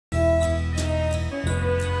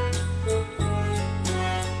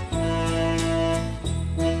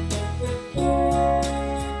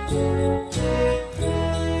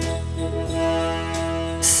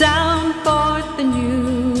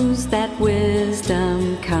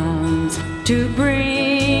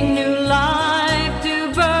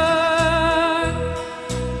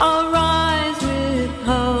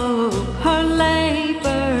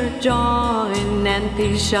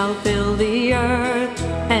peace shall fill the earth,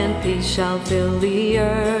 and peace shall fill the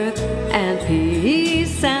earth, and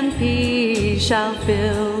peace shall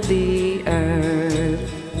fill the earth.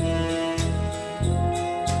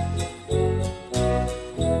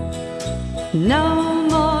 No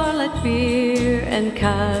more let fear and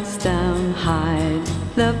custom hide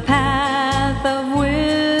the path of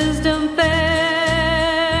wisdom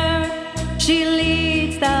fair. She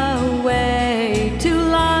leads the way to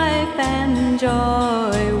life and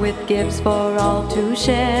joy, with gifts for all to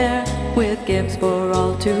share, with gifts for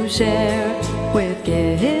all to share, with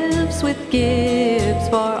gifts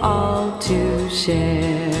for all to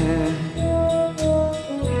share.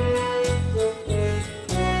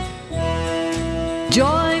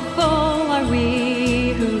 Joyful are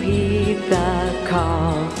we who heed the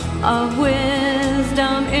call of wisdom